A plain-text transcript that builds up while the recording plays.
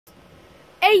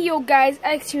Hey yo guys,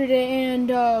 X here today,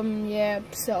 and yeah,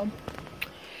 so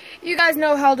you guys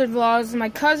know Helder Vlogs, my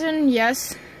cousin,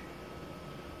 yes.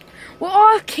 Well,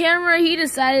 off camera he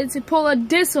decided to pull a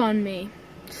diss on me.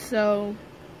 So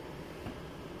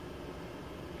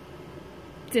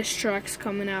diss track's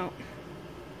coming out.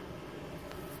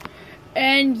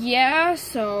 And yeah,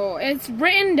 so it's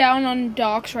written down on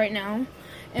docs right now.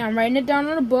 And I'm writing it down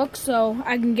on a book so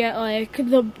I can get like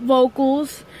the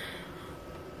vocals.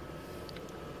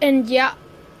 And yeah,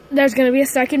 there's gonna be a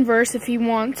second verse if he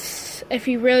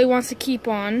really wants to keep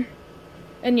on.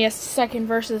 And yes, the second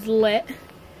verse is lit.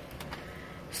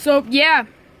 So yeah,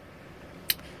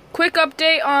 quick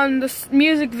update on the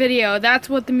music video. That's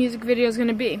what the music video is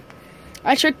gonna be.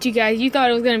 I tricked you guys. You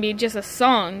thought it was gonna be just a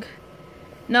song.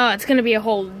 No, it's gonna be a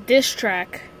whole diss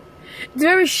track. It's a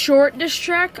very short diss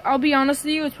track. I'll be honest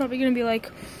with you. It's probably gonna be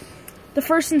like the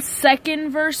first and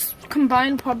second verse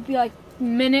combined, probably be like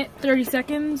minute 30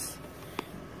 seconds,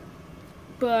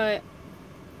 but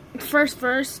first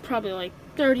verse probably like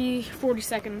 30-40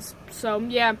 seconds. So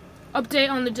yeah,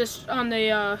 update on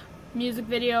the music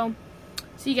video.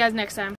 See you guys next time.